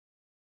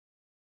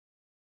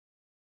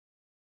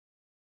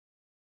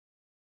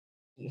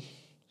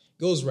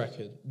girls'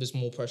 record, there's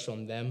more pressure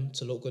on them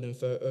to look good in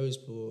photos,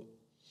 but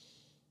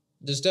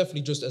there's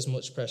definitely just as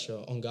much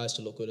pressure on guys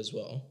to look good as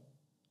well.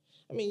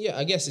 I mean, yeah,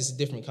 I guess it's a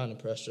different kind of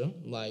pressure.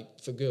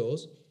 Like, for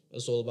girls,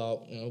 it's all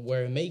about,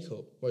 wearing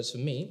makeup. Whereas for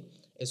me,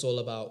 it's all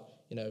about,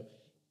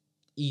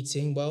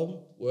 eating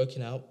well,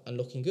 working out, and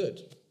looking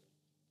good.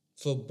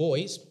 For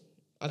boys,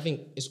 I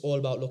think it's all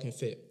about looking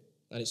fit.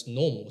 And it's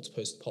normal to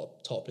post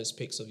topless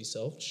pics of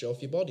yourself to show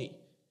off your body.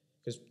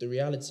 Because the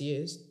reality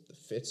is, the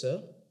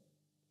fitter,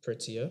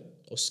 prettier,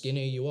 or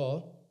skinnier you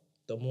are,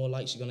 the more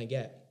likes you're going to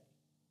get.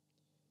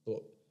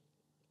 But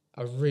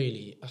I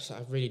really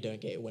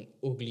don't get it when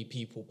ugly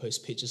people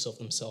post pictures of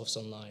themselves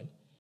online.